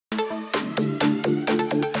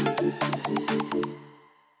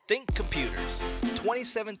computers.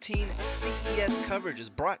 2017 CES coverage is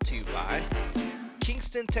brought to you by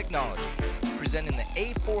Kingston Technology, presenting the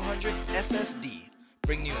A400 SSD,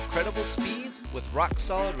 bringing you incredible speeds with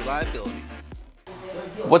rock-solid reliability.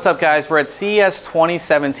 What's up, guys? We're at CES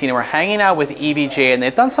 2017 and we're hanging out with EVGA, and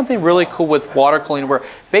they've done something really cool with water cooling where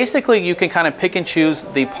basically you can kind of pick and choose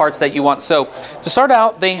the parts that you want. So to start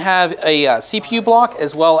out, they have a CPU block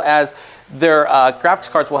as well as their graphics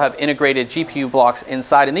cards will have integrated GPU blocks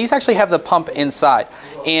inside, and these actually have the pump inside.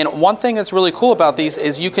 And one thing that's really cool about these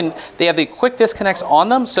is they have the quick disconnects on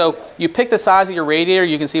them, so you pick the size of your radiator.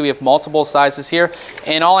 You can see we have multiple sizes here,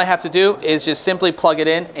 and all I have to do is just simply plug it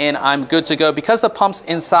in and I'm good to go. Because the pump's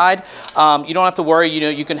inside, you don't have to worry.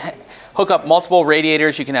 You can hook up multiple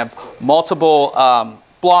radiators, you can have multiple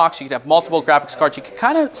blocks, you can have multiple graphics cards, you can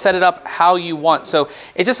kind of set it up how you want. So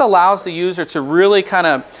it just allows the user to really kind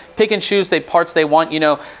of pick and choose the parts they want.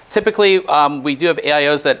 Typically we do have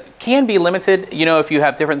AIOs that can be limited, if you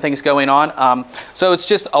have different things going on. So it's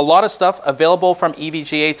just a lot of stuff available from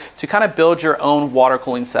EVGA to kind of build your own water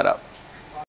cooling setup.